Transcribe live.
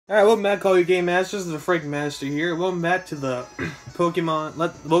Alright, welcome back, all you game masters. The Frank Master here. Welcome back to the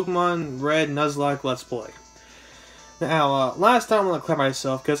Pokemon Red Nuzlocke Let's Play. Now, last time I'm gonna clear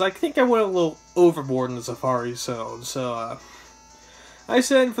myself because I think I went a little overboard in the Safari zone. So, I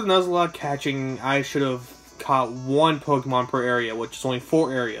said for the Nuzlocke catching, I should have caught one Pokemon per area, which is only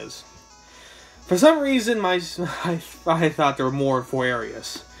 4 areas. For some reason, I thought there were more than 4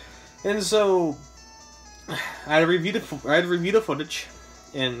 areas, and so I had to review the footage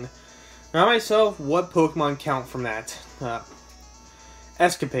and remind myself what Pokemon count from that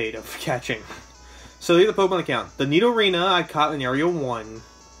escapade of catching. So these are the Pokemon count. The Nidorina I caught in Area 1.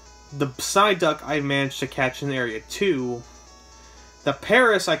 The Psyduck I managed to catch in Area 2. The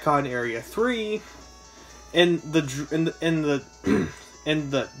Paris I caught in Area 3. And the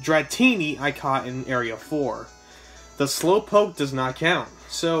Dratini I caught in Area 4. The Slowpoke does not count.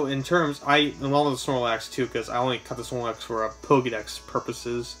 So in terms, along with the Snorlax too, because I only cut the Snorlax for Pokédex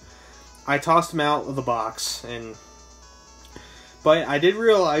purposes. I tossed him out of the box, but I did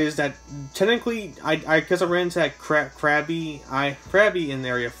realize that technically, because I ran into that Krabby in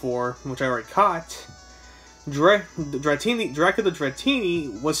Area 4, which I already caught. Draco the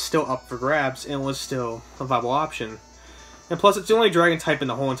Dratini was still up for grabs and was still a viable option. And plus, it's the only Dragon type in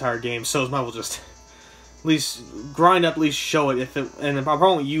the whole entire game, so might as well just at least grind up, at least show it and I'll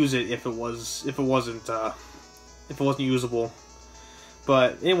probably use it if it wasn't usable.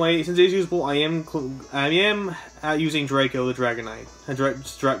 But anyway, since it is usable, I am using Draco the Dragonite.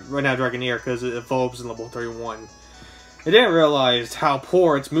 Right now, Dragonair, because it evolves in level 31. I didn't realize how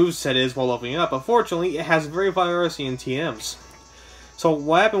poor its moveset is while leveling up. Unfortunately, it has very virusy and TMs. So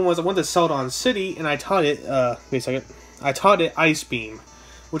what happened was I went to Celadon City and I taught it. Wait a second. I taught it Ice Beam,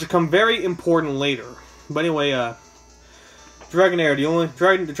 which will come very important later. But anyway, Dragonair,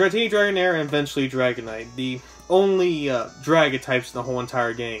 the Dratini Dragonair, and eventually Dragonite, the only Dragon types in the whole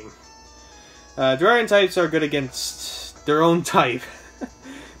entire game. Dragon types are good against their own type,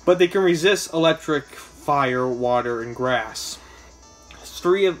 but they can resist electric, fire, water, and grass.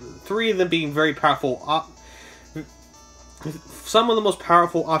 Three of them being very powerful, some of the most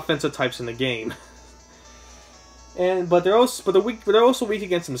powerful offensive types in the game. But they're also weak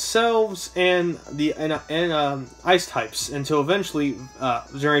against themselves and ice types until eventually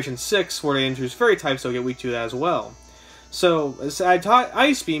Generation 6, where they introduce fairy types, they'll get weak to that as well. So I taught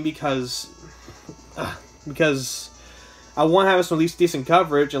Ice Beam because I want to have some at least decent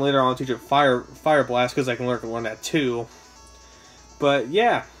coverage, and later on I'll teach it Fire Blast because I can learn that too. But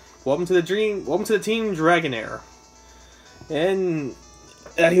yeah, welcome to the team Dragonair, and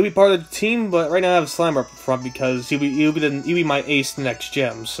he'll be part of the team, but right now I have Slammer up front because he'll be my ace next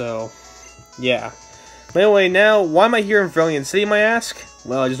gem, so yeah. But anyway, now, why am I here in Vermilion City, you might ask?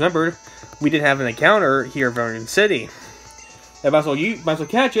 Well, I just remembered, we did have an encounter here in Vermilion City. I might as well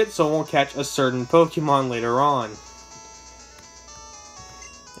catch it, so I won't catch a certain Pokemon later on.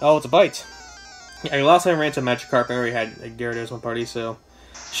 Oh, it's a bite. Yeah, last time I ran into Magikarp, I already had a Gyarados in my party, so...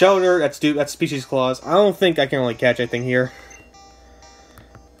 Shelter, that's Species Clause. I don't think I can really catch anything here.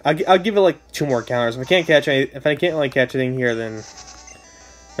 I'll give it like 2 more encounters. If I can't really catch anything here, then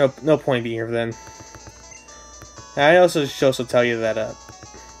no point being here then. And I also should also tell you that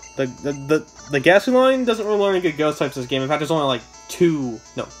the Ghastly line doesn't really learn any good ghost types in this game. In fact, there's only like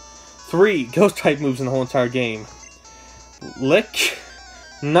 3 ghost type moves in the whole entire game. Lick,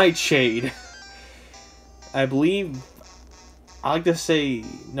 Nightshade. I believe I like to say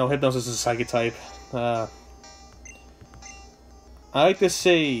no. Hypnosis is a psychic type. I like to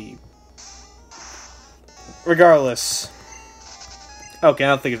say, regardless. Okay, I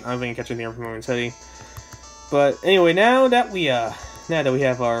don't think I can catch anything from Vermilion City. But anyway, now that we have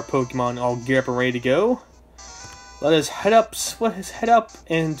our Pokemon all geared up and ready to go, let us head up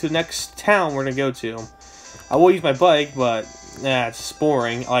into the next town we're gonna go to. I will use my bike, but it's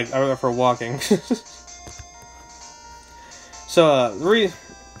boring. I prefer walking. So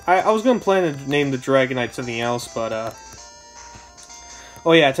I was gonna plan to name the Dragonite something else, but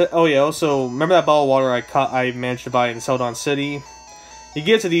Oh yeah, also, remember that bottle of water I managed to buy in Celadon City? You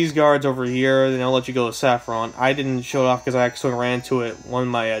get to these guards over here, then I'll let you go to Saffron. I didn't show it off because I actually ran into it one of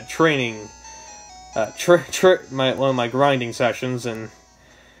my training, one of my grinding sessions, and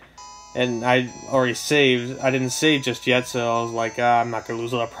I already saved. I didn't save just yet, so I was like, I'm not gonna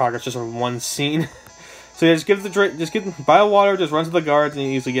lose a lot of progress just from one scene. So yeah, buy a water, just run to the guards, and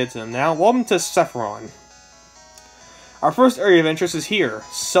you easily get to them. Now, welcome to Saffron. Our first area of interest is here,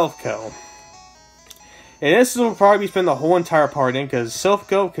 Silph Co. And this will probably spend the whole entire part in, because Silph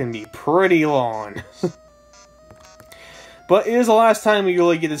Co can be pretty long. But it is the last time we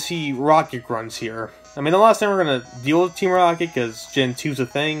really get to see rocket grunts here. I mean, the last time we're gonna deal with Team Rocket, because Gen 2's a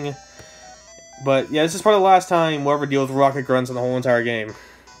thing. But, yeah, this is probably the last time we'll ever deal with Rocket Grunts in the whole entire game.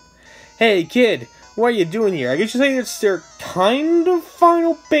 Hey, kid! What are you doing here? I guess you say it's their kind of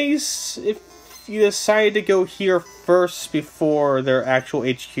final base, if you decide to go here first before their actual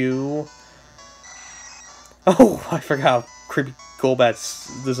HQ. Oh, I forgot how creepy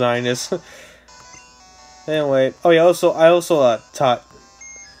Golbat's design is. Anyway, oh yeah, I also taught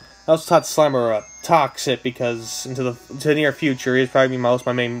Slimer Toxic, because into the near future he's probably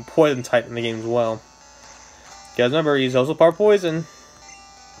my main poison type in the game as well. Guys, remember he's also part poison.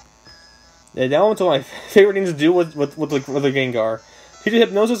 And now into my favorite things to do with the Gengar. Teach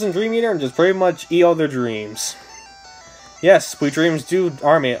Hypnosis and Dream Eater and just pretty much eat all their dreams. Yes, sweet dreams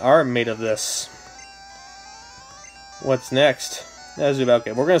are made of this. What's next?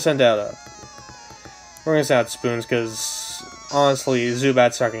 Okay, we're gonna send out Spoons, because honestly,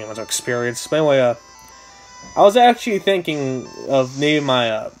 Zubat's not getting much experience. But anyway, I was actually thinking of naming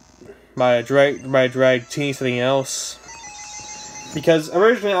my Dragtini something else, because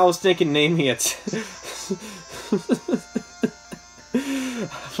originally I was thinking naming it.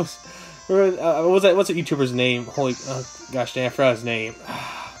 What's that YouTuber's name? Holy gosh, dang, I forgot his name.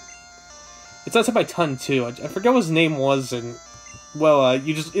 It's outside my tongue too. I forgot what his name was, and well,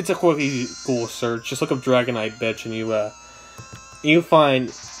 it's a quick Google search. Just look up Dragonite bitch, and you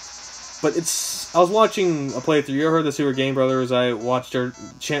find. But I was watching a playthrough. You ever heard the Super Game Brothers? I watched their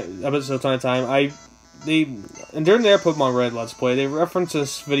episodes on time. And during their Pokemon Red Let's Play, they referenced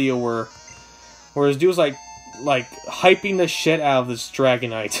this video where this dude was like hyping the shit out of this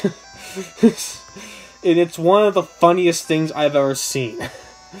Dragonite. And it's one of the funniest things I've ever seen.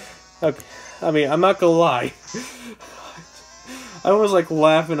 Okay. I mean, I'm not gonna lie. I was like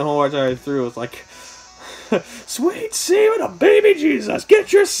laughing the whole entire through. It's like, sweet Seaman, a baby Jesus,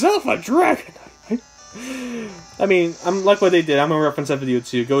 get yourself a Dragonite. I mean, I'm like what they did. I'm gonna reference that video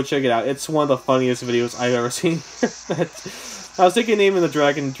too. Go check it out. It's one of the funniest videos I've ever seen. I was thinking naming the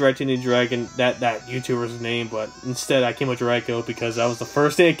Dragtini Dragon, that YouTuber's name, but instead I came with Draco because that was the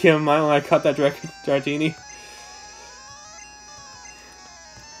first thing that came to mind when I caught that Dragtini.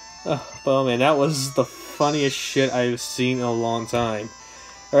 Oh man, that was the funniest shit I've seen in a long time.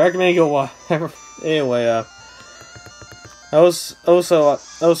 I recommend you go watch. Anyway, I was also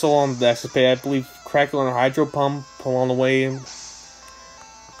on the XP. I believe Crackle and Hydro Pump along the way. At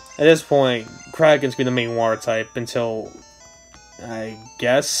this point, Kraken's gonna be the main water type until, I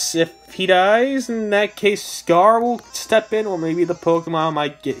guess, if he dies, in that case Scar will step in, or maybe the Pokemon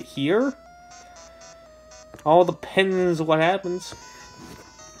might get here. All depends on what happens.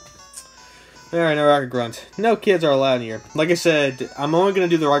 Alright, no Rocket Grunt. No kids are allowed here. Like I said, I'm only going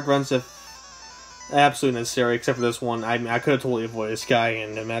to do the Rocket Grunts if absolutely necessary, except for this one. I could have totally avoided this guy,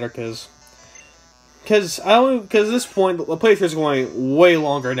 and it didn't matter, because at this point, the playthrough is going way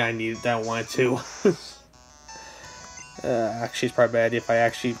longer than I wanted to. Actually, it's probably bad if I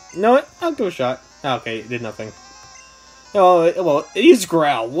actually... You know what? I'll give it a shot. Okay, it did nothing. Oh, well, it is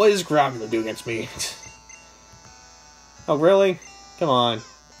Growl. What is Growl going to do against me? Oh, really? Come on.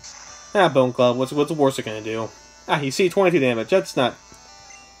 Bone Club, what's the worst it gonna do? You see, 22 damage. That's not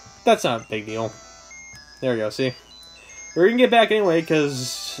a big deal. There we go, see? We're gonna get back anyway,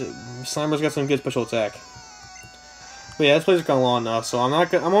 because Slimer's got some good special attack. But yeah, this play's gone long enough, so I'm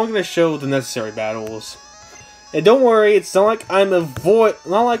only gonna show the necessary battles. And don't worry, it's not like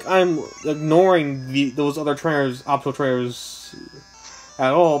I'm ignoring those other trainers, optional trainers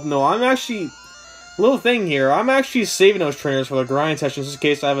at all. No, I'm actually... Little thing here, I'm actually saving those trainers for the grind sessions just in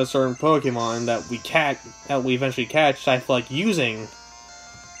case I have a certain Pokemon that we eventually catch that I feel like using.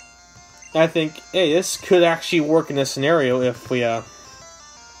 I think, hey, this could actually work in this scenario if we,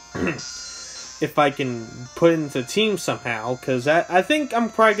 if I can put it into the team somehow, because I think I'm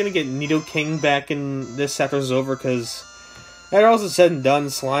probably going to get Nidoking back in this after it's over, because after all is said and done,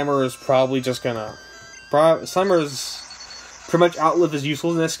 Slimer is probably just gonna... Slimer's pretty much outlived his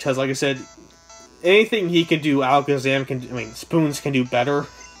usefulness, because like I said, anything he can do, Alakazam can do, Spoons can do better.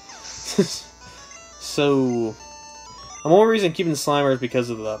 So, the only reason keeping Slimer is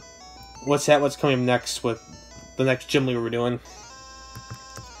because of the what's coming up next with the next gym leader we're doing.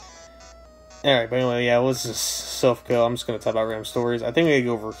 Alright, but anyway, yeah, this is Silph Co. I'm just gonna talk about random stories. I think I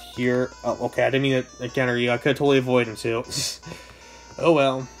go over here. Oh, okay, I didn't mean to encounter you. I could totally avoid him too. Oh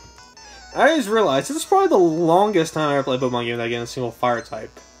well. I just realized this is probably the longest time I ever played Pokemon game that I get a single fire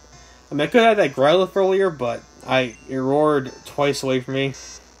type. I mean, I could have had that Growlithe earlier, but it roared twice away from me.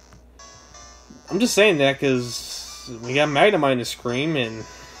 I'm just saying that because we got Magnemite to scream, and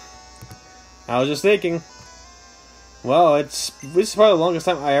I was just thinking, well, this is probably the longest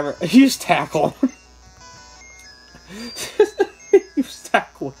time I ever used Tackle.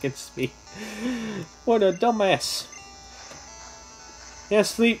 go against me. What a dumbass. Yeah,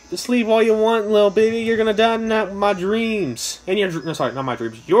 sleep all you want, little baby. You're gonna die in my dreams. And no, sorry, not my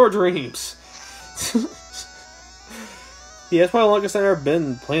dreams. Your dreams. Yeah, that's probably the longest I've ever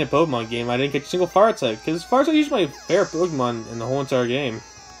been playing a Pokemon game. I didn't get a single fire type, because fire type is usually my favorite Pokemon in the whole entire game.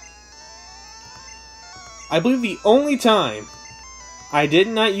 I believe the only time I did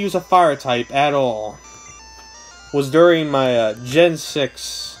not use a fire type at all was during my Gen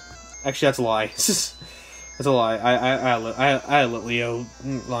 6. Actually, that's a lie. That's a lie. I let Leo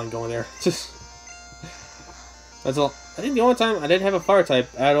long going there. That's all. I think the only time I didn't have a fire type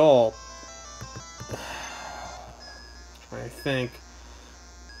at all. I think.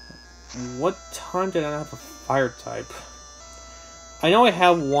 What time did I have a fire type? I know I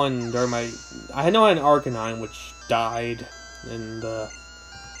have one during my. I know I had an Arcanine which died in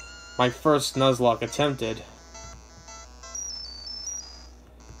my first Nuzlocke attempted.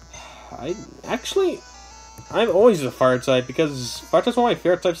 I've always used a fire type because fire type's one of my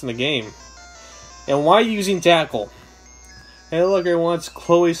favorite types in the game. And why using Tackle? Hey, look, everyone, it's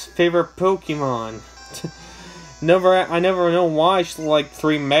Chloe's favorite Pokemon. I never know why she like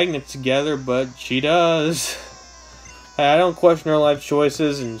 3 magnets together, but she does. I don't question her life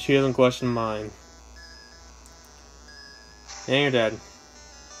choices, and she doesn't question mine. And you're dead.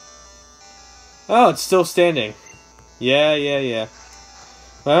 Oh, it's still standing. Yeah.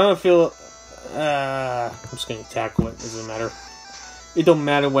 But I don't feel. I'm just gonna tackle it. Doesn't matter. It don't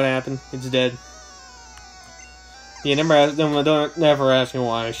matter what happened. It's dead. Yeah, never ask me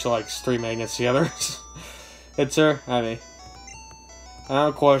why she likes 3 magnets together. It's her. I mean, I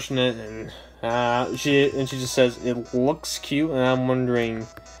don't question it, and she just says it looks cute, and I'm wondering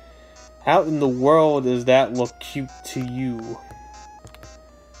how in the world does that look cute to you?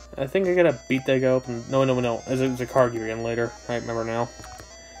 I think I gotta beat that guy up. No. It's a card gear again later. I remember now.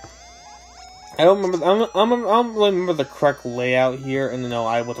 I don't remember. I don't really remember the correct layout here, and no,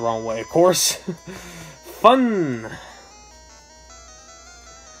 I went the wrong way. Of course. Fun.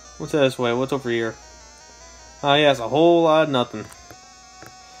 What's this way? What's over here? Yeah, it's a whole lot of nothing.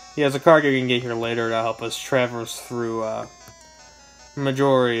 Yeah, there's a card gear you can get here later to help us traverse through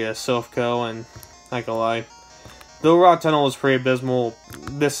majority of Silph Co, and not gonna lie, the Rock Tunnel was pretty abysmal.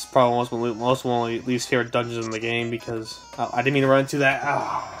 This is probably most one of the least favorite dungeons in the game because I didn't mean to run into that.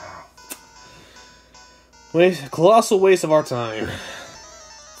 Colossal waste of our time.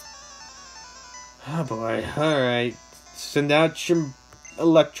 Oh boy. Alright. Send out your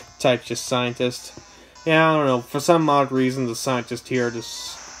electric type, you scientist. Yeah, I don't know. For some odd reason, the scientist here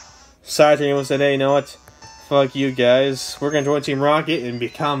just decided to say, hey, you know what? Fuck you guys. We're gonna join Team Rocket and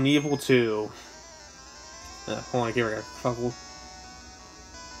become evil too. Hold on, give her a couple.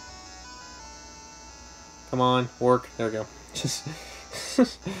 Come on, work. There we go. Just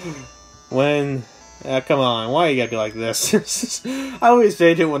when. Come on, why you gotta be like this? I always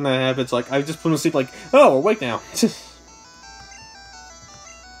say it when that happens, like, I just put them to sleep like, oh, we're awake now.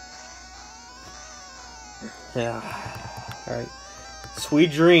 Yeah. Alright.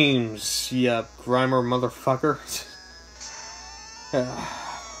 Sweet dreams, you Grimer motherfucker. Yeah.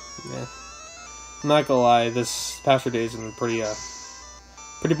 I'm not gonna lie, this past few days have been pretty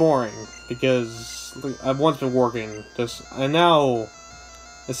boring, because I've once been working, and now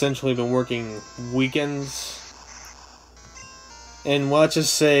essentially been working weekends, and let's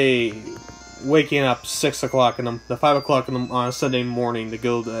just say waking up 6 o'clock and the 5 o'clock on a Sunday morning to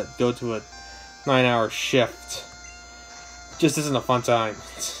go to a 9-hour shift just isn't a fun time.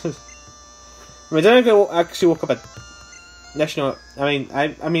 I mean, technically I actually woke up at. Actually, no,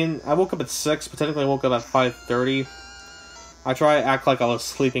 I mean I woke up at 6, but technically I woke up at 5:30. I try to act like I was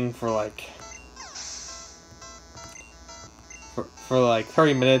sleeping for like. For like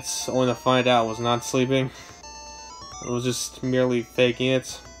 30 minutes, only to find out I was not sleeping. I was just merely faking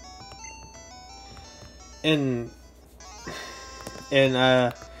it. And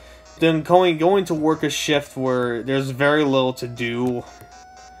then going to work a shift where there's very little to do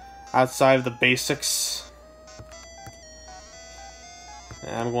outside of the basics.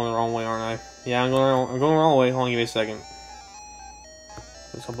 Yeah, I'm going the wrong way, aren't I? Yeah, I'm going the wrong way. Hold on, give me a second.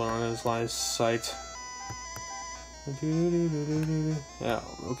 There's something on this line of sight. Yeah,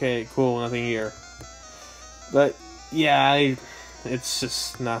 okay, cool, nothing here. But, yeah, it's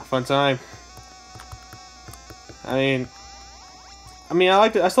just not a fun time. I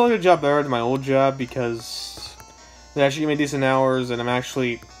still like the job better than my old job because they actually give me decent hours, and I'm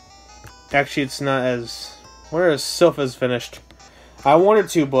actually, it's not as, where is Silph is finished? I wanted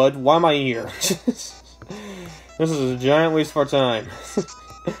to, bud, why am I here? This is a giant waste of our time.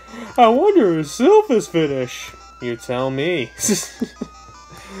 I wonder if Silph is finished. You tell me.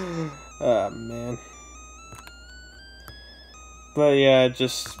 Man. But yeah,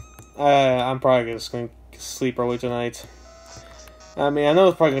 just I'm probably just gonna sleep early tonight. I mean, I know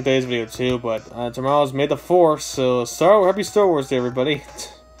it's probably today's video too, but tomorrow's May the 4th, so happy Star Wars Day, everybody.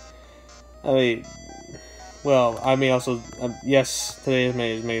 I mean, well, I mean also, yes, today is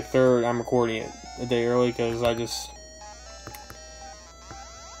May 3rd. I'm recording it a day early because I just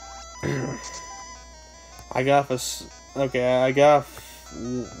I got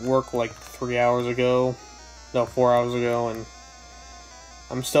work like 3 hours ago, no, 4 hours ago, and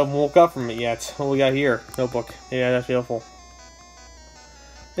I'm still woke up from it yet. What we got here? Notebook. Yeah, that's beautiful.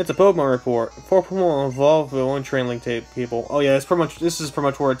 It's a Pokemon report. 4 Pokemon evolved with 1 train link tape, people. Oh yeah, this is pretty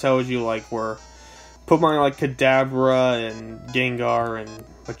much where it tells you like where Pokemon like Kadabra and Gengar and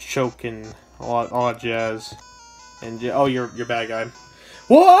Machoke and all that jazz. And oh, you're bad guy.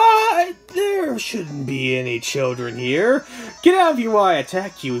 What? There shouldn't be any children here. Get out of here while I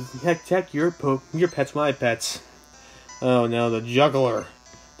attack you. Attack your pets, my pets. Oh no, the juggler.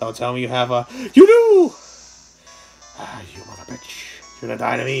 Don't tell me you have a... You do! Ah, you mother bitch. You're gonna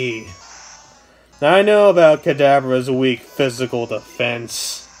die to me. I know about Kadabra's weak physical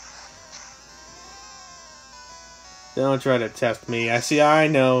defense. Don't try to test me. I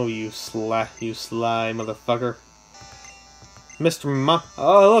know, you sly motherfucker. Mr. Mime.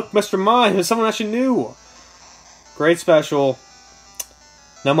 Oh, look, Mr. Mime is someone I should knew. Great special.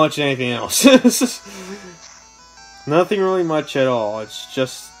 Not much anything else. Nothing really much at all. It's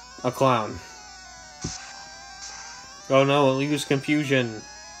just a clown. Oh no, it leaves confusion.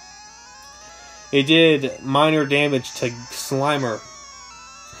 It did minor damage to Slimer.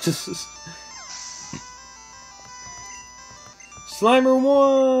 Slimer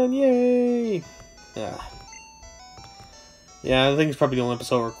won! Yay! Yeah, I think it's probably the only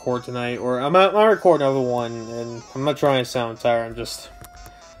episode I'll record tonight. Or I might record another one, and I'm not trying to sound tired. I'm just...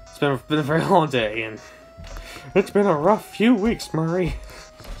 It's been a very long day, and... It's been a rough few weeks, Murray.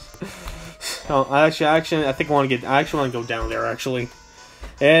 Oh, I think I want to go down there, actually.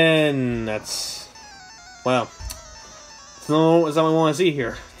 And that's... Wow. That's not what I want to see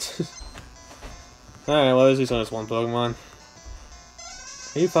here. Alright, well, at least on this one Pokemon.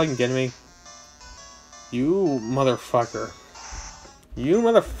 Are you fucking kidding me? You motherfucker. You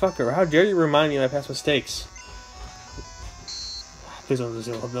motherfucker. How dare you remind me of my past mistakes? Please don't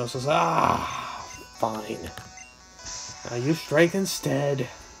do hypnosis. Ah, fine. Now use strength instead.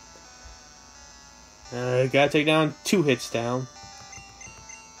 Gotta take down 2 hits down.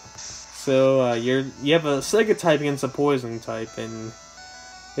 So, you have a Psychic type against a Poison type, and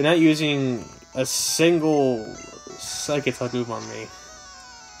you're not using a single Psychic type move on me.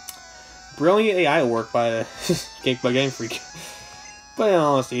 Brilliant AI work by Game Freak. But in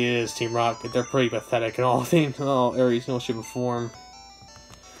honesty, it is Team Rocket. They're pretty pathetic in all areas, no shape or form.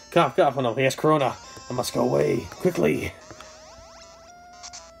 Cough, cough, oh no, he has Corona. I must go away, quickly.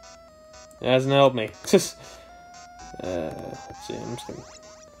 It hasn't helped me. Let's see, I'm just gonna...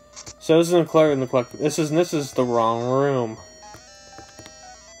 So this is in the this is the wrong room.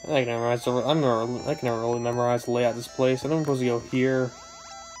 I can never really memorize the layout of this place. I think I'm supposed to go here.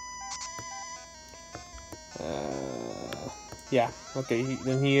 Yeah, okay,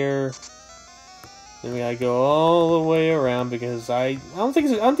 then here. Then we gotta go all the way around because I don't think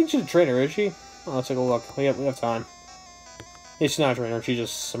she's a trainer, is she? Oh, let's take a look. We have time. Yeah, she's not a trainer, she's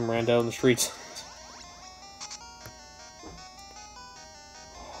just some rando in the streets.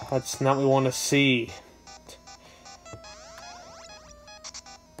 That's not what we want to see.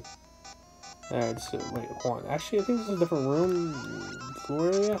 Alright, so wait, hold on. Actually, I think this is a different room.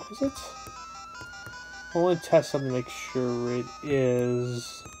 Floor area, is it? I want to test something to make sure it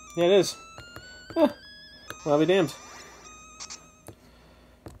is. Yeah, it is. Well, I'll be damned.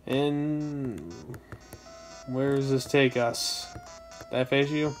 And where does this take us? Did I face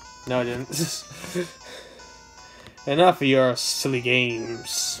you? No, I didn't. Enough of your silly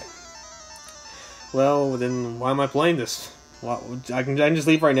games. Well, then why am I playing this? Well, I can just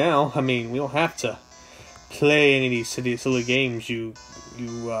leave right now. I mean, we don't have to play any of these silly games you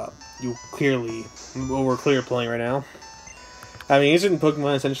clearly we're clear playing right now. I mean, isn't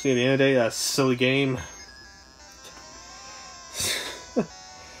Pokemon essentially at the end of the day a silly game?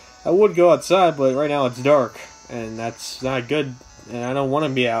 I would go outside, but right now it's dark, and that's not good. And I don't want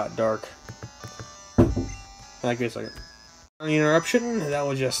to be out dark. Give me a second. An interruption. That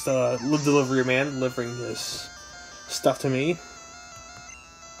was just delivery man delivering his stuff to me.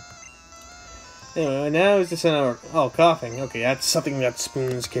 Anyway, now is this another... Oh, coughing. Okay, that's something that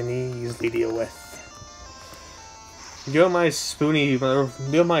spoons can easily deal with. You're my spoony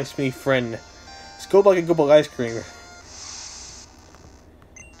friend. Scope like a gulp of ice cream.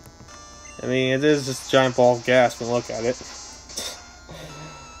 I mean, it is just a giant ball of gas when you look at it.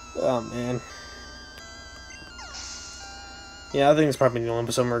 Oh, man. Yeah, I think it's probably the only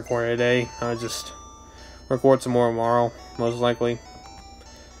episode I'm recording today. I'll just record some more tomorrow, most likely.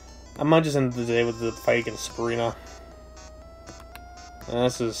 I might just end the day with the fight against Sabrina.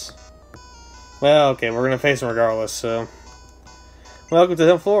 This is... Well, okay, we're gonna face him regardless, so... Welcome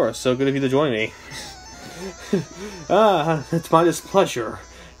to Him Flora, so good of you to join me. It's my displeasure.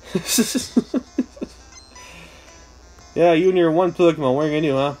 Yeah, you and your one Pokemon, what are you gonna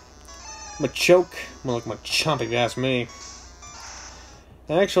do, huh? I'm gonna choke. I'm gonna look my chomp if you ask me.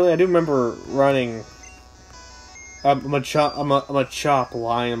 And actually, I do remember running... I'm a chop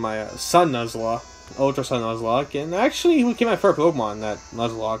line in my Sun Nuzlocke, Ultra Sun Nuzlocke, and actually he became my first Pokemon in that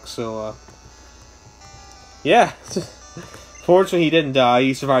Nuzlocke, so, yeah. Fortunately, he didn't die.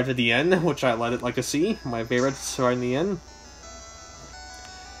 He survived to the end, which I like to see. My favorite survived in the end.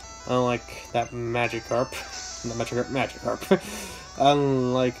 Unlike that Magikarp. Not Magikarp.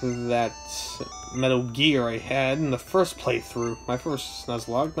 Unlike that Metal Gear I had in the first playthrough. My first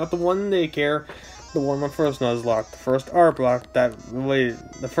Nuzlocke. Not the one daycare. The one my first Nuzlocke. The first art block.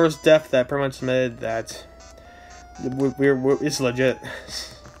 The first death that pretty much admitted that it's legit.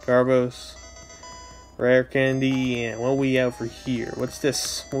 Garbos. Rare candy, and what we have for here? What's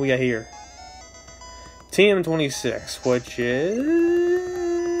this? What we got here? TM26, which is...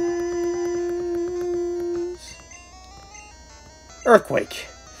 Earthquake.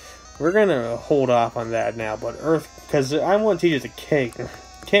 We're gonna hold off on that now, but because I want to teach it to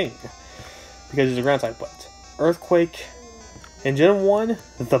King. Because he's a ground type, but Earthquake, in Gen 1,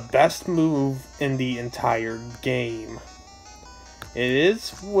 the best move in the entire game. It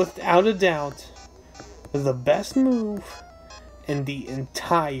is, without a doubt, the best move in the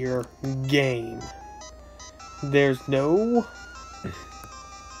entire game. There's no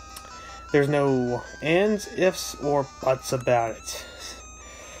ands, ifs, or buts about it.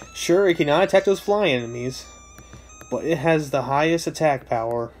 Sure, it cannot attack those flying enemies, but it has the highest attack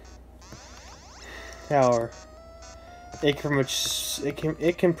power. It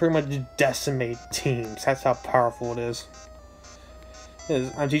can pretty much decimate teams. That's how powerful it is.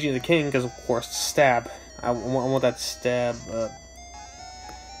 I'm teaching the King because, of course, stab. I want that stab.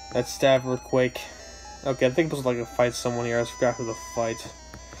 That stab Earthquake. Okay, I think it was like a fight someone here. I forgot who the fight.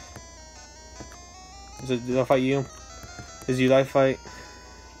 Did I fight you? Is you that fight?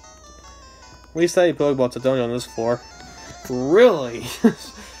 We study Pokeballs that don't on this floor. Really? Can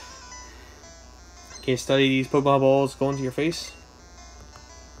you study these Pokeball balls going to your face?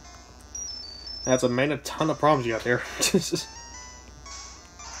 That's a ton of problems you got there.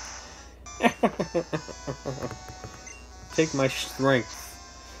 Take my strength.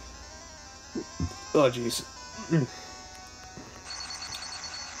 Oh, jeez.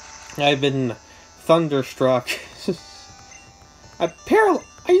 I've been thunderstruck.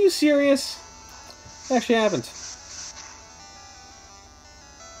 Are you serious? It actually happened.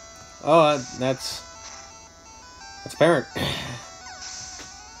 Oh, that's apparent.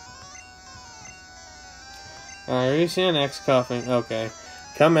 Alright, you see an X coughing. Okay.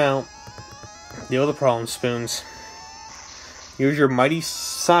 Come out. Deal with the problem, Spoons. Use your mighty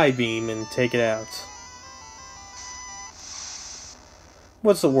side beam and take it out.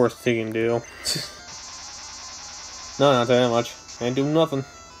 What's the worst thing you can do? No, not that much. Ain't do nothing.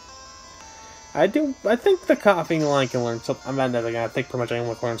 I think the coughing line can learn something. I'm not nothing. I think pretty much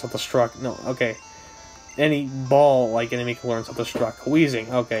anyone can learn something struck. No, okay. Any ball-like enemy can learn something struck.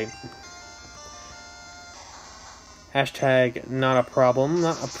 Wheezing, okay. Hashtag not a problem.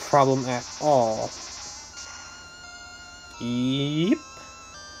 Not a problem at all. Yep.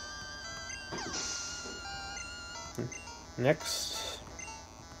 Next.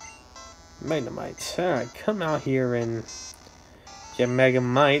 Magnemite. Alright, come out here and your Mega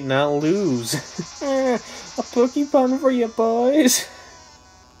might not lose. A Pokemon for you boys.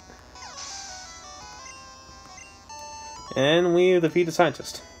 And we defeat the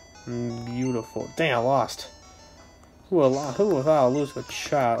scientist. Beautiful. Dang, I lost. Who would I lose a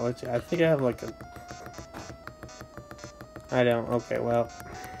shot? I think I have like a... I don't. Okay, well.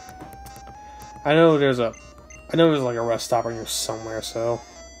 I know there's like a rest stop in here somewhere, so...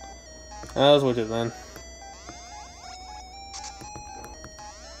 That was what it then.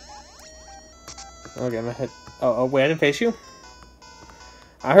 Okay, I'm gonna hit... Oh, wait, I didn't face you?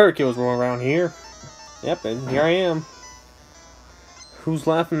 I heard kills rolling around here. Yep, and here I am. Who's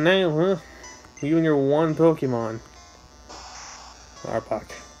laughing now, huh? You and your one Pokemon.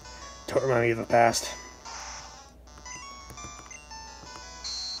 Arpuck. Don't remind me of the past.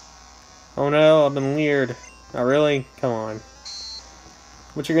 Oh no, I've been leered. Not really? Come on.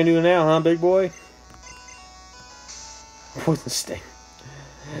 What you gonna do now, huh, big boy? Poison sting.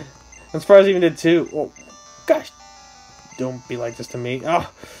 I'm surprised he even did 2. Oh, gosh. Don't be like this to me.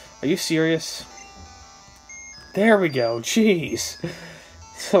 Oh, are you serious? There we go. Jeez.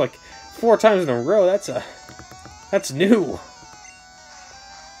 So like 4 times in a row. That's new.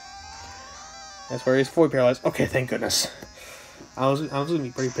 That's where he's fully paralyzed. Okay, thank goodness. I was gonna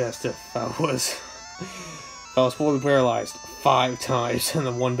be pretty pissed if I was fully paralyzed 5 times in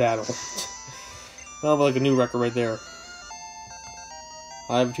the one battle. That'll be like a new record right there.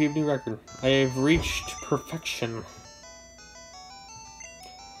 I've achieved a new record. I have reached perfection.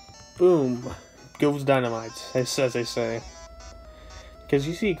 Boom. Goes dynamite, as they say. Because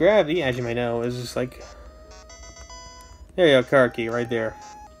you see, gravity, as you may know, is just like... There you go, card key, right there.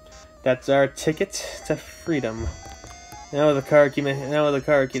 That's our ticket to freedom. Now with the card key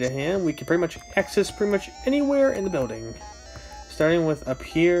to hand, we can pretty much access pretty much anywhere in the building. Starting with up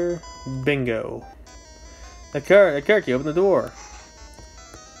here, bingo. The card key, open the door.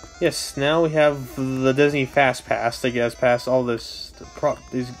 Yes, now we have the Disney Fast Pass to get us past all these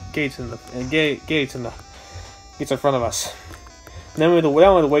gates in gates in front of us. And then we have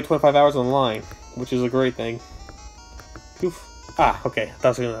to wait 25 hours on the line, which is a great thing. Oof. Ah, okay.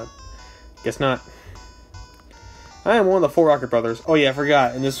 That's gonna. Guess not. I am one of the 4 Rocket Brothers. Oh yeah, I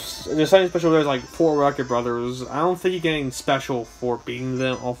forgot. In this signing special, there's like 4 Rocket Brothers. I don't think you're getting special for beating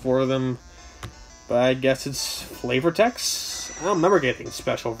them, all 4 of them. But I guess it's flavor text. I don't remember getting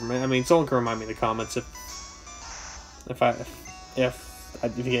special from it. I mean, someone can remind me in the comments if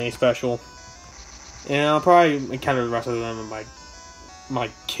you get any special. And I'll probably encounter the rest of them in my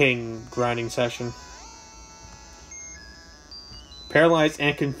king grinding session. Paralyzed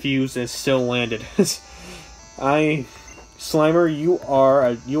and confused and still landed. Slimer,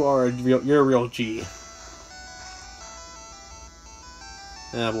 you're a real G.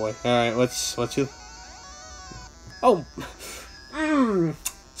 Ah boy. Alright, let's do. Oh!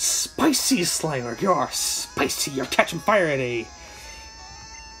 Spicy Slimer, you're spicy, you're catching fire today.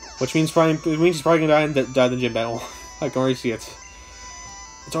 Which means he's probably gonna die in the gym battle. I can already see it.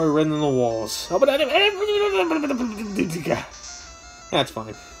 It's already written on the walls. Oh, but that's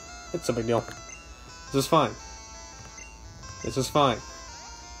fine. It's no big deal. This is fine. This is fine.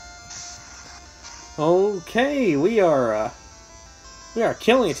 Okay, we are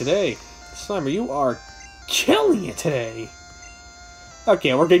killing it today. Slimer, you are killing it today.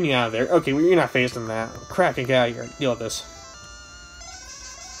 Okay, we're getting you out of there. Okay, you're not facing that. Cracking out of here. Deal with this.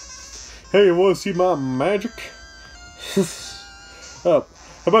 Hey, you want to see my magic? Oh,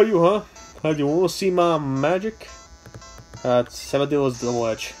 how about you, huh? Do you want to see my magic? How about deal with the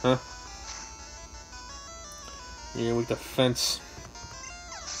ledge, huh? You're weak defense.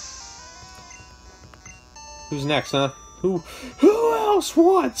 Who's next, huh? Who else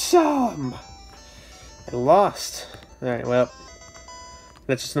wants some? I lost. Alright, well.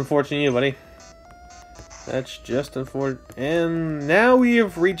 That's just unfortunate, you, buddy. That's just unfortunate. And now we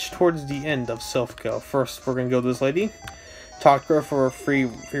have reached towards the end of Silph Co. First, we're gonna go to this lady. Talk to her for a free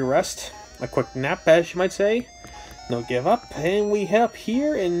rest. A quick nap, as you might say. No give up. And we head up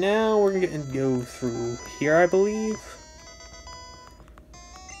here, and now we're gonna go through here, I believe.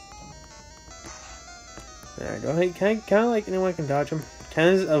 Alright, go ahead. Can I like, anyone can dodge him?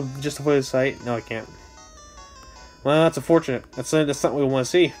 Can I just avoid his sight? No, I can't. Well, that's unfortunate. That's not what we want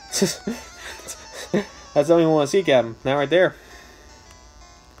to see. That's not what we want to see, Captain. Not right there.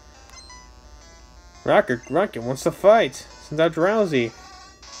 Rocket wants to fight. Since I'm drowsy.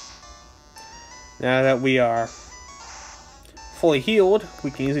 Now that we are fully healed, we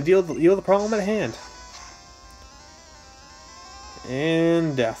can easily deal with the problem at hand.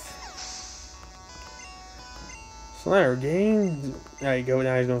 And death. Slayer game. There you go.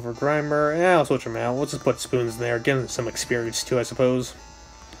 Now he's going for Grimer. Yeah, I'll switch him out. Let's just put Spoons in there. Get him some experience too, I suppose.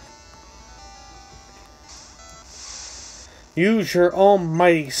 Use your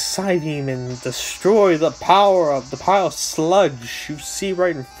almighty Psybeam and destroy the power of the pile of sludge you see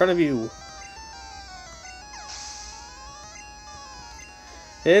right in front of you.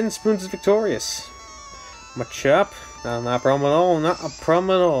 And Spoons is victorious. Machop. Not a problem at all. Not a problem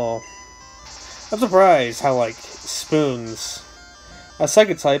at all. I'm surprised how, like, Spoons, a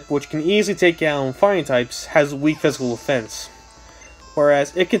Psychic type, which can easily take down fighting types, has weak physical defense.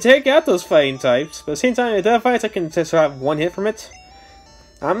 Whereas, it can take out those fighting types, but at the same time, if that fighting type can survive one hit from it,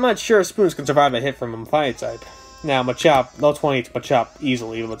 I'm not sure if Spoons can survive a hit from a fighting type. Now, Machop, level 20 to Machop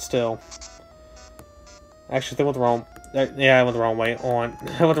easily, but still. Actually, I went the wrong... Yeah, I went the wrong way. I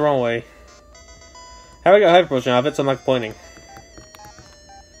went the wrong way. How do I get Hyper Potion out of it, so I'm not complaining.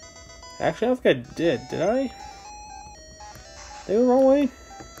 Actually, I don't think I did. Did I? Did I go the wrong way?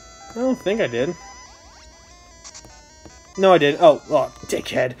 I don't think I did. No, I did. Oh,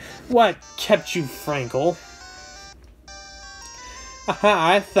 dickhead. What kept you, Frankel?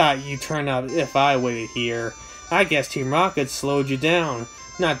 Aha, I thought you'd turn up if I waited here. I guess Team Rocket slowed you down.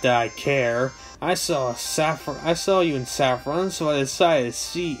 Not that I care. I saw you in Saffron, so I decided to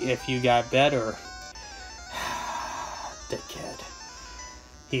see if you got better. Dickhead.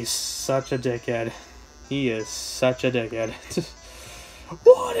 He's such a dickhead. He is such a dickhead.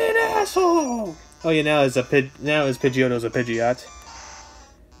 What an asshole! Oh yeah, now his Pidgeotto's a Pidgeot.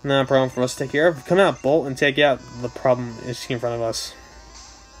 Not a problem for us to take care of. Come out, Bolt, and take out the problem is in front of us.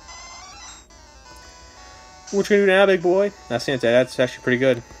 What you gonna do now, big boy? That's Santa. That's actually pretty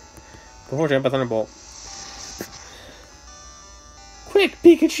good. Before jump a Thunderbolt. Quick,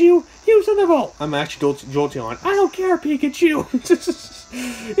 Pikachu! Use Thunderbolt! I'm actually Jolteon. I don't care, Pikachu!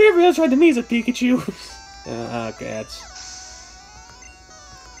 Everybody else tried to me as a Pikachu. Okay, that's...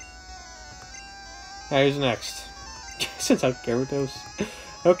 Alright, who's next? Since I care what those.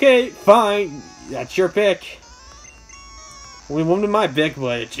 Okay, fine. That's your pick. We won't be my pick,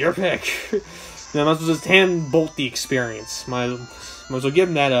 but it's your pick. Now, I might as well just hand Bolt the experience. Might as well give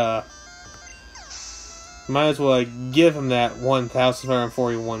him that, Might as well give him that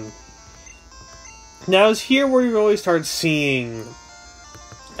 1,541. Now, it's here where you really start seeing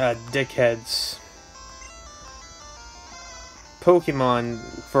dickheads Pokemon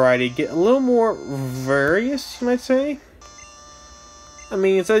variety get a little more various, you might say. I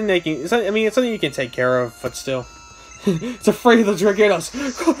mean, it's something it's something you can take care of, but still, it's afraid of the Dragados.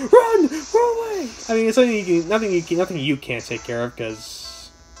 Run away! I mean, it's something nothing you can't take care of,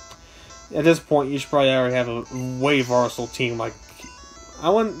 because at this point you should probably already have a way versatile team. Like, I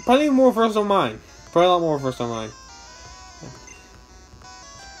want probably more versatile than mine. Probably a lot more versatile than mine.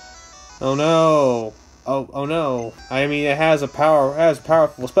 Oh no! Oh no! I mean, it has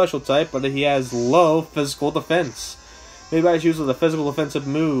powerful special type, but he has low physical defense. Maybe I choose with a physical defensive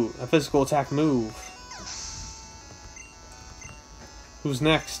move, a physical attack move. Who's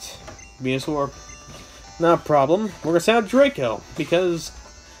next? Venusaur. Not a problem. We're gonna send out Draco because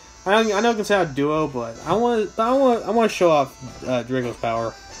I know I can send out Duo, but I want to show off Draco's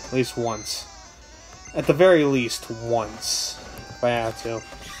power at least once, at the very least once, if I have to.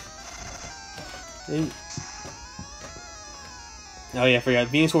 Oh yeah, I forgot.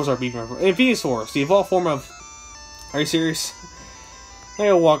 Venusaurs are beefing. Hey, Venusaur, the evolved form of... Are you serious? I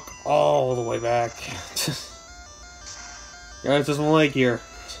gotta walk all the way back. Guys, there's one leg here.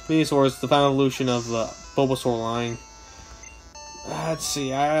 Venusaur is the final evolution of the Bulbasaur line. Let's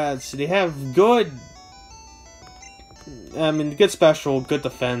see. They have good... I mean, good special, good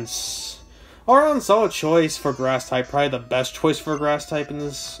defense. All-around solid choice for grass type. Probably the best choice for grass type in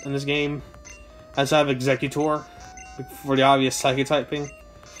this game. Outside of Executor, for the obvious psychic typing.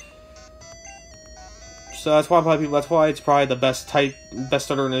 So that's why it's probably the best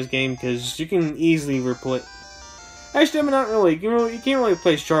starter in this game, because you can easily replace. Actually, I mean, not really. You can't really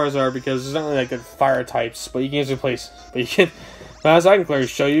replace Charizard because there's not really like good fire types, but you can easily replace. But you can, as I can clearly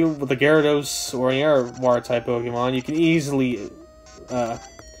show you, with the Gyarados or any other water type Pokemon, you can easily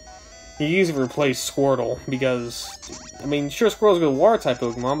replace Squirtle, because I mean, sure, Squirtle's a good water type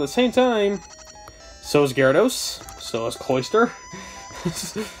Pokemon, but at the same time, so is Gyarados, so is Cloyster.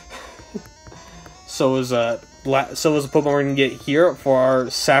 So is a Pokemon we're gonna get here for our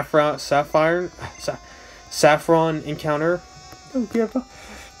Saffron encounter. Don't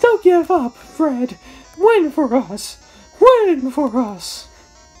give up, Red. Win for us. Win for us.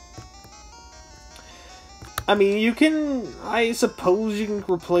 I mean, I suppose you can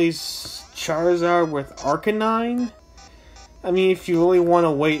replace Charizard with Arcanine. I mean, if you really want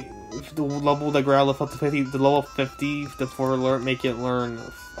to wait to level the Growlithe up to 50, the level 50 before make it learn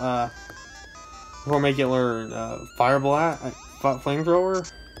Fire Blast, Flamethrower.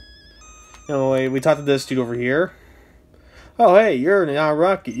 Anyway, we talked to this dude over here. Oh, hey, you're now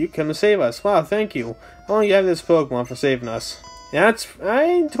Rocket. You come to save us. Wow, thank you. How long do you have this Pokemon for saving us? Yeah,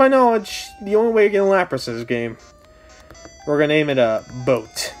 to my knowledge, the only way to get Lapras in this game. We're gonna name it a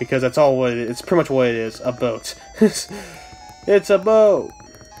boat, because that's all what it is. It's pretty much what it is, a boat. It's a boat.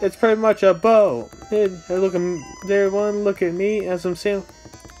 It's pretty much a boat. Hey, look at everyone, look at me as I'm sailing.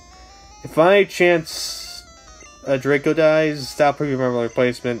 If by any chance a Draco dies, that'll probably be my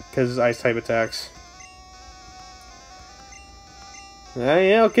replacement, because Ice type attacks.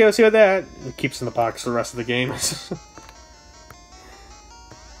 Yeah, okay, let's see what that. It keeps in the box for the rest of the game.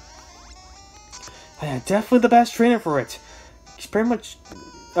 Yeah, definitely the best trainer for it. He's pretty much...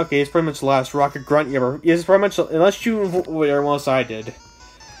 Okay, it's pretty much the last Rocket Grunt you ever... It's pretty much... Unless you... Whatever else I did.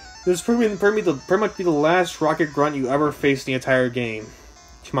 This is pretty much be the last Rocket Grunt you ever faced in the entire game.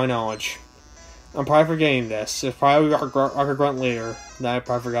 to my knowledge. I'm probably forgetting this. It's probably Rocket Grunt later that I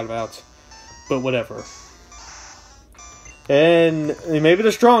probably forgot about. But whatever. And he may be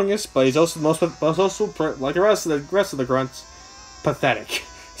the strongest, but he's also the most, like the rest of the grunts, pathetic.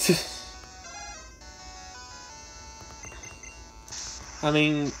 I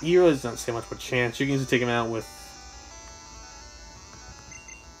mean, he really doesn't stand much of a chance. You can easily take him out with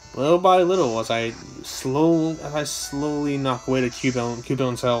little by little as I slowly knock away the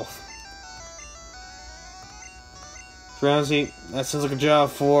Cubone health. Drowsy, that sounds like a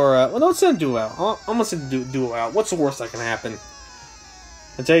job for, well, no, it's not duo out. I'm gonna say duo out. What's the worst that can happen?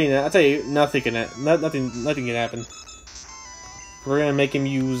 I tell you, nothing can happen. We're gonna make him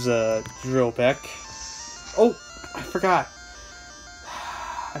use, Drill Peck. Oh, I forgot.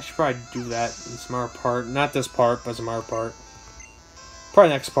 I should probably do that in some other part. Not this part, but some other part. Probably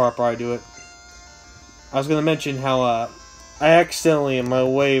next part, probably do it. I was gonna mention how, I accidentally, in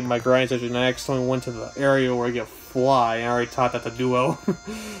my grind session, I accidentally went to the area where you get fly, and I already taught that to duo.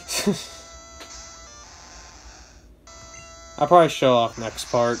 I'll probably show off next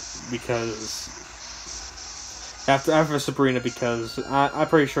part, because after Sabrina, because I'm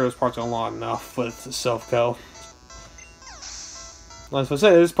pretty sure this part's gonna long enough with Silph Co. Like I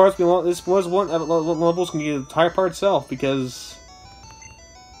said, this was one levels can get the entire part itself, because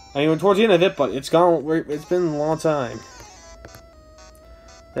I mean towards the end of it, but it's been a long time.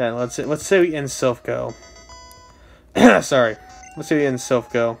 Yeah, let's say we end Silph Co. Sorry. Let's say we end Silph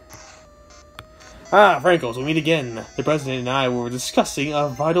Co. Ah, Frankles, we meet again. The president and I were discussing a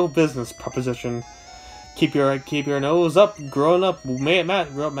vital business proposition. Keep your nose up, growing up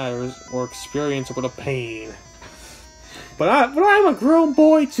matters, or experience a little pain. But I'm a grown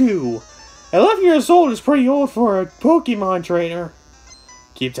boy too. 11 years old is pretty old for a Pokemon trainer.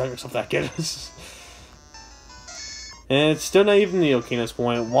 Keep telling yourself that, kid. And it's still not even Neo King at this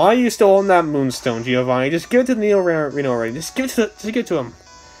point. Why are you still on that Moonstone, Giovanni? Just give it to Neo Reno already. Just give it to him.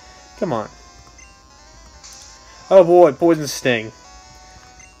 Come on. Oh boy, Poison Sting.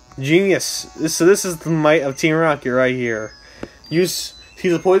 Genius. This is the might of Team Rocket right here. Use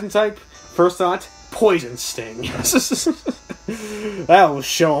a poison type. First thought, Poison Sting. That will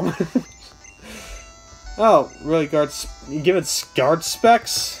show him. Oh, really? You give it guard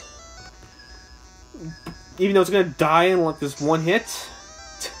specs? Even though it's gonna die in like this one hit?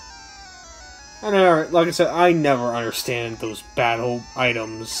 Like I said, I never understand those battle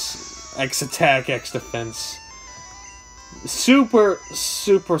items. X attack, X defense. Super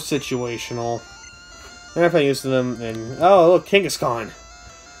situational. And if I use them, then oh look, Kangaskhan.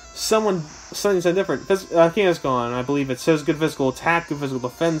 Something so different. Kangaskhan, I believe it says good physical attack, good physical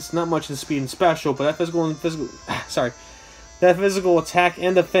defense, not much in speed and special, but that physical attack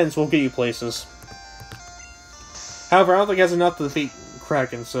and defense will get you places. However, I don't think it has enough to defeat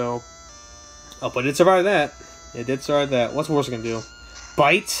Kraken, so... Oh, but it did survive that. It did survive that. What's worse it can do?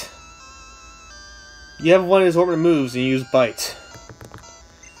 Bite? You have one of his orbital moves and you use Bite.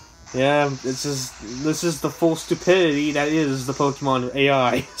 Yeah, this is the full stupidity that is the Pokemon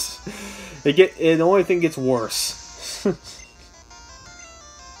AI. The only thing gets worse.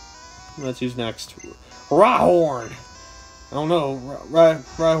 Let's use next. Rhyhorn! I don't know.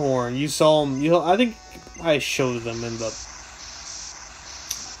 Rhyhorn. You saw him. I think I showed them in the...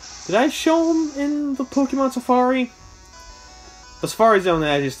 Did I show them in the Pokemon Safari? The Safari's don't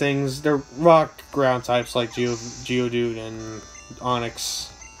have these things. They're rock ground types like Geodude and Onix.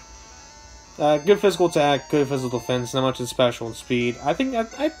 Good physical attack, good physical defense, not much in special and speed. I think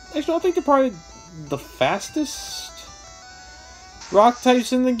actually I think they're probably the fastest rock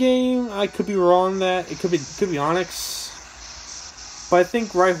types in the game. I could be wrong on that. It could be Onix. But I think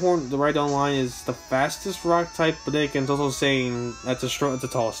Rhyhorn, the Rhydon line, is the fastest rock type, but then it's also saying that's the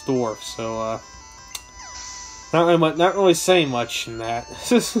tallest dwarf, so not really saying much in that.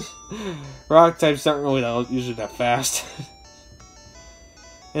 Rock types aren't really usually that fast.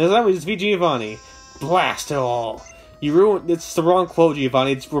 And as that means defeat Giovanni. Blast it all. You ruined. It's the wrong quote,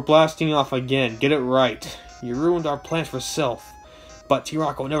 Giovanni. We're blasting off again. Get it right. You ruined our plans for Silph. But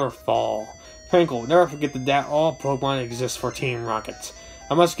T-Rock will never fall. Frankle, never forget that all Pokemon exist for Team Rocket.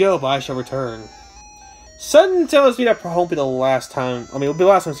 I must go, but I shall return. Sudden tells me that won't be the last time. I mean, it'll be the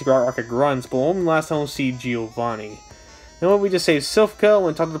last time we see Rocket grunts, but it won't be the last time we'll see Giovanni. And what we just saved Silph Co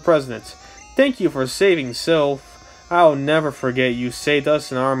and talk to the president. Thank you for saving Silph. I'll never forget you saved us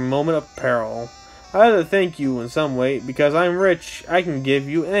in our moment of peril. I have to thank you in some way, because I'm rich, I can give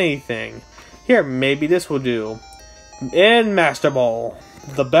you anything. Here, maybe this will do. And Master Ball.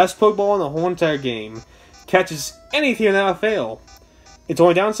 The best Pokeball in the whole entire game. Catches anything without fail. Its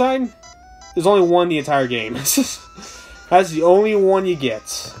only downside? There's only one the entire game. That's the only one you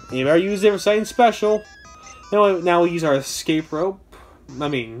get. You better use it for something special. Now we use our escape rope. I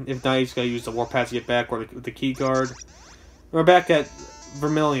mean, if not, you just gotta use the warpath to get back, or the key card. We're back at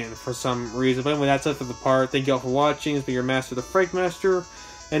Vermilion for some reason. But anyway, that's it for the part. Thank you all for watching. It's been your master, the Frank Master.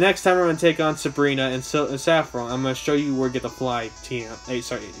 And next time we're going to take on Sabrina and Saffron. I'm going to show you where to get the fly HM.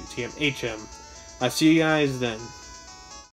 I'll see you guys then.